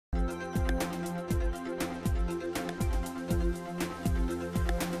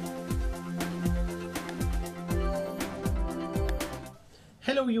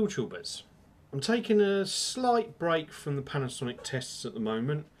Hello YouTubers, I'm taking a slight break from the Panasonic tests at the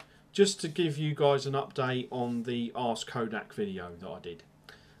moment just to give you guys an update on the Ask Kodak video that I did.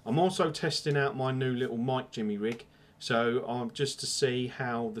 I'm also testing out my new little mic jimmy rig, so just to see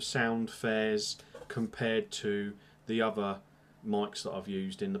how the sound fares compared to the other mics that I've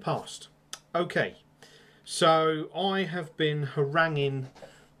used in the past. Okay, so I have been haranguing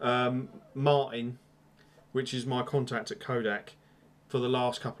Martin, which is my contact at Kodak, for the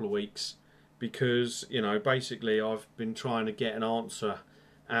last couple of weeks because, you know, basically I've been trying to get an answer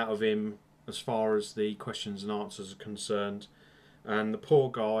out of him as far as the questions and answers are concerned, and the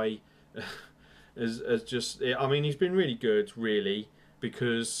poor guy has just, I mean, he's been really good really,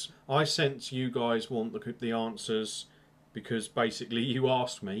 because I sense you guys want the answers because basically you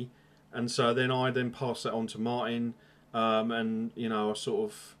asked me, and so then I pass that on to Martin, and you know, I sort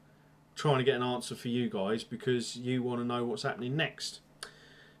of trying to get an answer for you guys because you want to know what's happening next.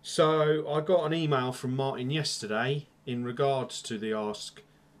 So I got an email from Martin yesterday in regards to the Ask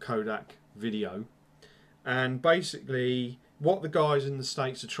Kodak video, and basically what the guys in the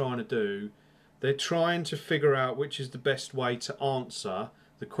States are trying to do, they're trying to figure out which is the best way to answer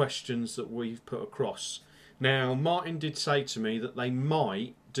the questions that we've put across. Now Martin did say to me that they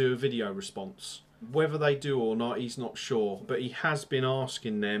might do a video response. Whether they do or not, he's not sure, but he has been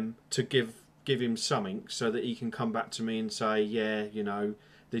asking them to give him something so that he can come back to me and say, yeah, you know,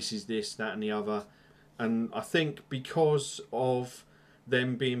 this is this, that and the other. And I think because of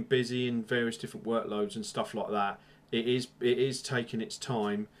them being busy in various different workloads and stuff like that, it is taking its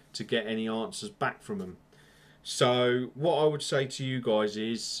time to get any answers back from them. So what I would say to you guys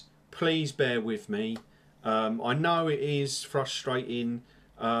is, please bear with me. I know it is frustrating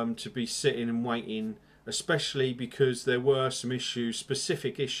to be sitting and waiting, especially because there were some issues,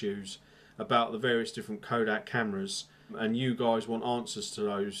 specific issues about the various different Kodak cameras, and you guys want answers to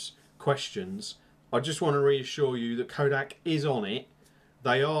those questions. I just want to reassure you that Kodak is on it.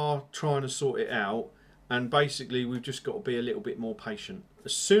 They are trying to sort it out, and basically we've just got to be a little bit more patient.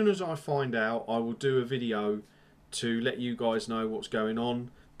 As soon as I find out, I will do a video to let you guys know what's going on,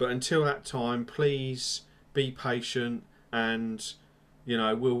 but until that time, please be patient, and you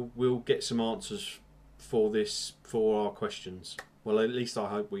know, we'll get some answers for our questions. Well, at least I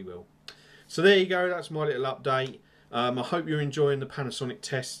hope we will. So there you go, that's my little update. I hope you're enjoying the Panasonic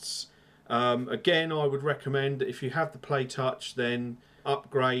tests. Again, I would recommend that if you have the Play Touch, then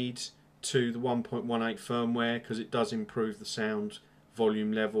upgrade to the 1.18 firmware, because it does improve the sound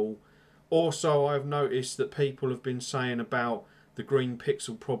volume level. Also, I've noticed that people have been saying about the green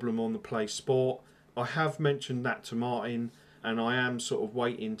pixel problem on the Play Sport. I have mentioned that to Martin, and I am sort of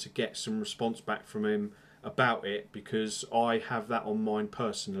waiting to get some response back from him about it, because I have that on mine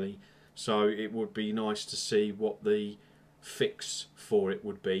personally. So it would be nice to see what the fix for it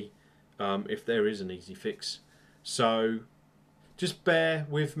would be, if there is an easy fix. So just bear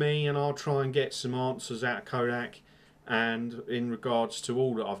with me and I'll try and get some answers out of Kodak, and in regards to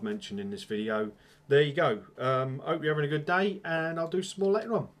all that I've mentioned in this video. There you go. Hope you're having a good day, and I'll do some more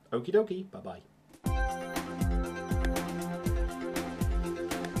later on. Okie dokie, bye bye.